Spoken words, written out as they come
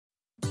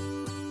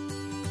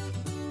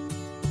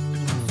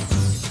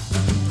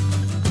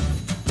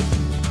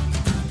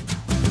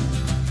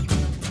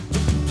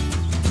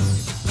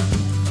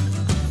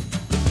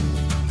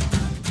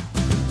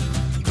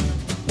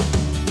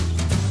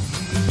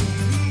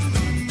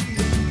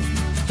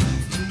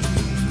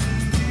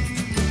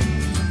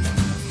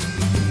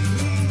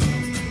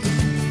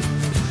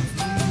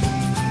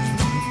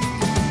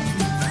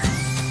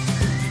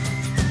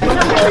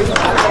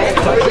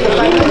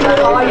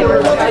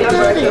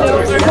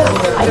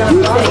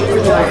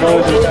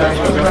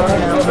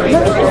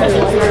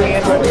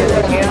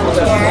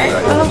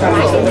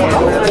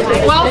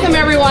Welcome,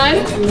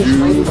 everyone.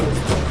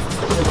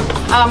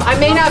 I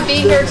may not be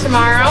here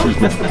tomorrow.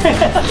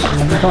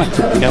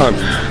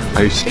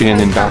 I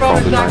stand in back all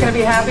the time. Not going to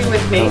be happy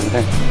with me.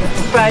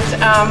 But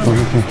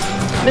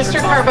Mr.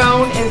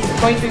 Carbone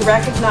is going to be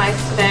recognized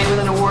today with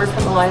an award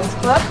from the Lions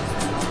Club.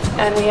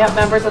 And we have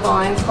members of the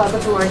Lions Club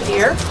who are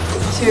here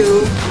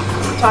to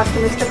talk to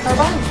Mr.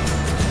 Carbone.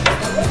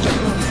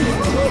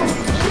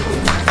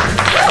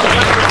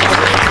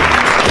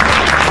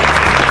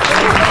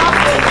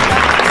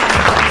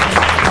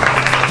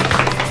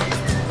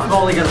 I'm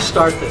only going to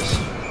start this.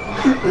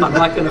 I'm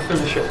not going to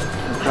finish it.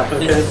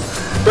 Okay.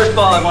 First of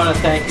all, I want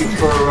to thank you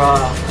for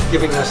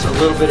giving us a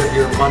little bit of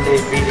your Monday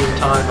meeting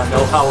time. I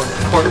know how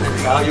important and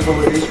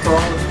valuable it is for all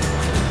of you,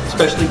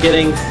 especially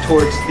getting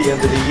towards the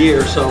end of the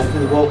year, so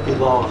we won't be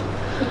long.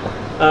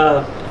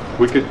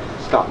 We could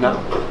stop now.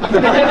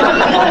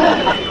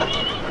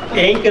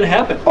 Ain't going to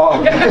happen.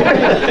 Oh.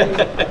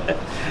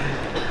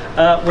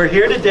 We're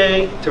here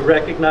today to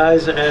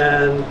recognize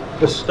and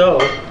bestow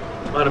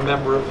on a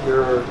member of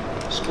your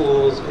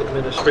school's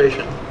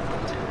administration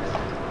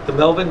the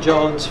Melvin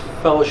Jones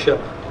Fellowship,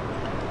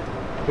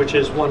 which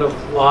is one of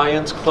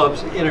Lions Club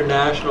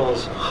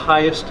International's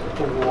highest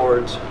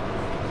awards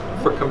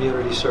for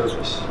community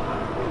service.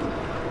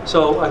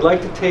 So I'd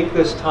like to take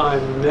this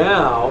time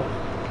now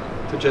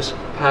to just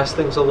pass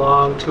things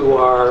along to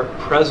our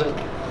present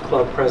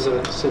club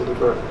president, Cindy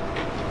Burton.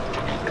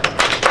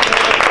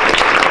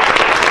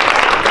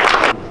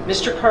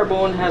 Mr.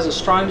 Carbone has a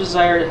strong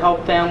desire to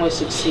help families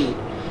succeed.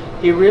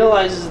 He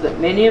realizes that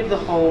many of the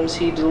homes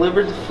he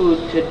delivered the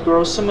food could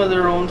grow some of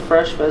their own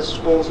fresh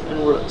vegetables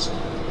and roots,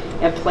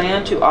 and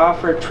plan to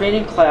offer a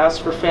training class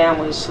for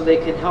families so they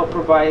can help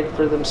provide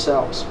for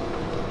themselves.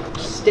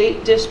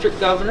 State District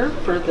Governor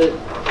for the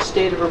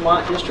state of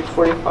Vermont, District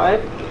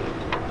 45,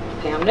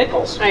 Pam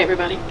Nichols. Hi,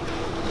 everybody.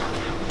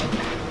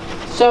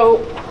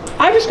 So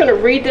I was going to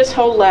read this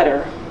whole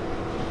letter,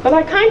 but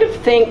I kind of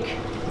think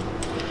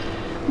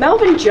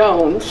Melvin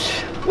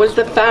Jones was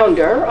the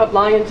founder of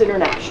Lions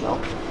International.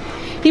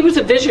 He was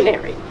a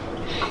visionary.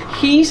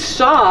 He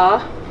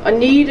saw a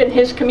need in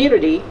his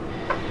community,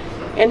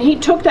 and he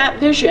took that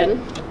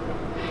vision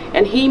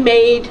and he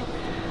made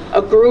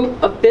a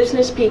group of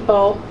business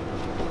people,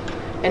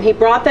 and he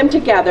brought them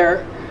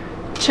together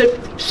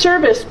to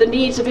service the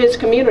needs of his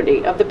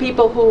community, of the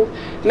people who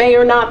may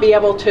or not be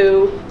able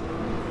to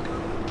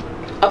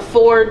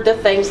afford the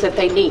things that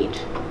they need.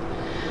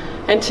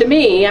 And to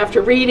me,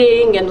 after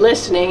reading and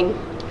listening,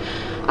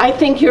 I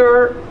think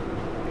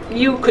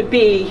you could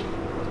be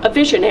a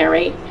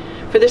visionary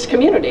for this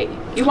community.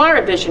 You are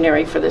a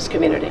visionary for this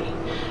community.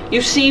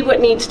 You see what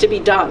needs to be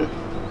done.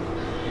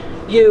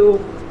 You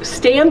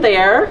stand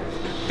there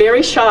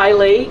very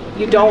shyly.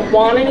 You don't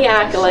want any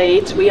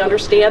accolades. We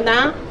understand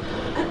that.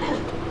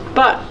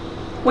 But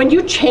when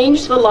you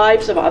change the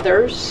lives of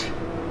others,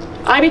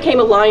 I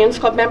became a Lions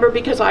Club member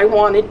because I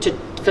wanted to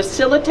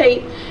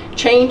facilitate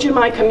change in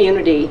my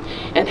community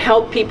and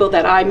help people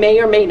that I may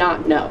or may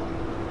not know.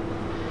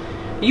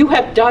 You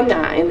have done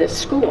that in this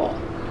school.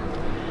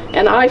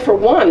 And I, for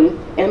one,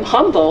 am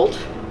humbled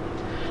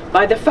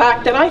by the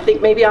fact that I think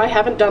maybe I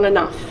haven't done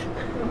enough.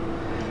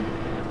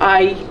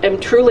 I am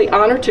truly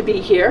honored to be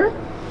here.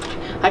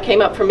 I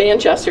came up from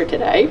Manchester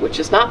today, which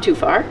is not too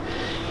far,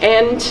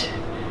 and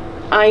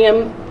I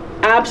am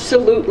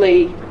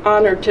absolutely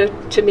honored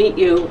to meet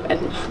you and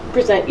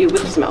present you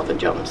with Melvin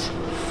Jones.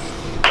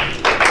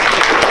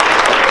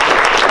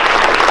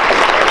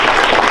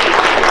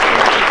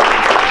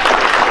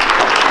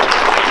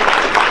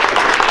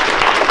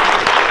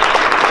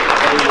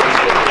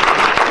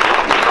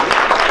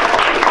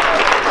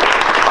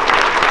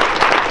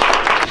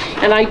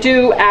 And I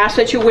do ask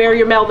that you wear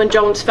your Melvin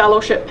Jones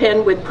Fellowship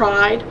pin with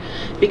pride,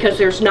 because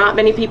there's not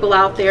many people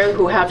out there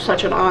who have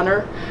such an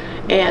honor,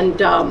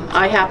 and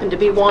I happen to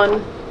be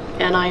one,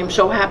 and I am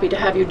so happy to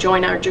have you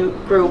join our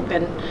group,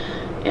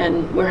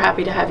 and we're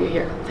happy to have you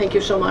here. Thank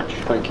you so much.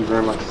 Thank you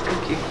very much.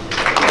 Thank you.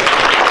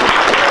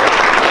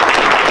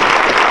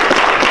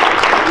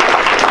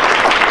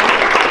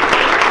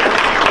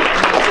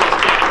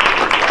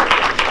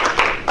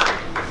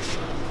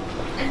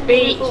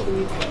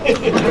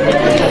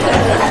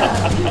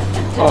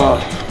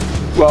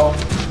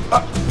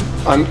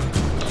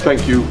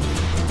 Thank you.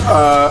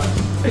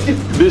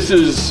 This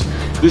is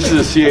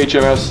a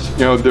CHMS.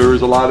 You know,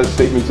 there's a lot of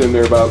statements in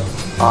there about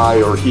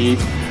I or he.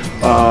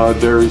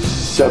 There's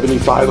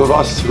 75 of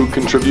us who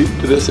contribute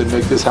to this and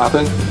make this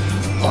happen.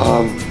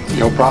 You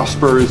know,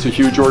 Prosper is a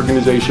huge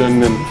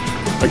organization, and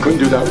I couldn't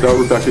do that without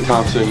Rebecca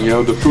Thompson. You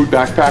know, the food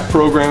backpack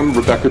program,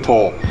 Rebecca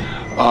Toll.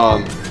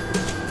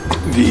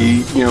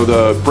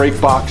 The break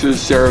boxes,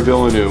 Sarah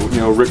Villeneuve, you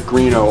know, Rick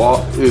Greeno,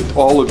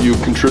 all of you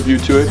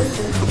contribute to it.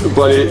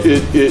 But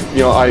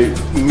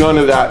none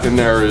of that in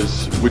there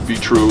would be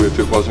true if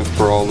it wasn't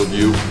for all of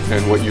you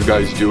and what you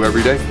guys do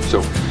every day.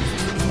 So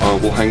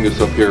we'll hang this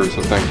up here.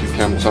 So thank you,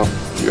 Camel's Hump.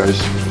 You guys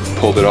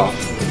pulled it off.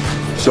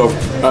 So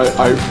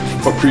I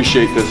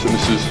appreciate this, and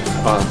this is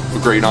a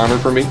great honor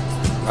for me.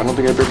 I don't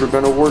think I've ever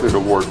been awarded an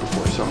award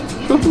before, so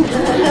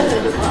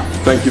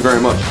thank you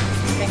very much.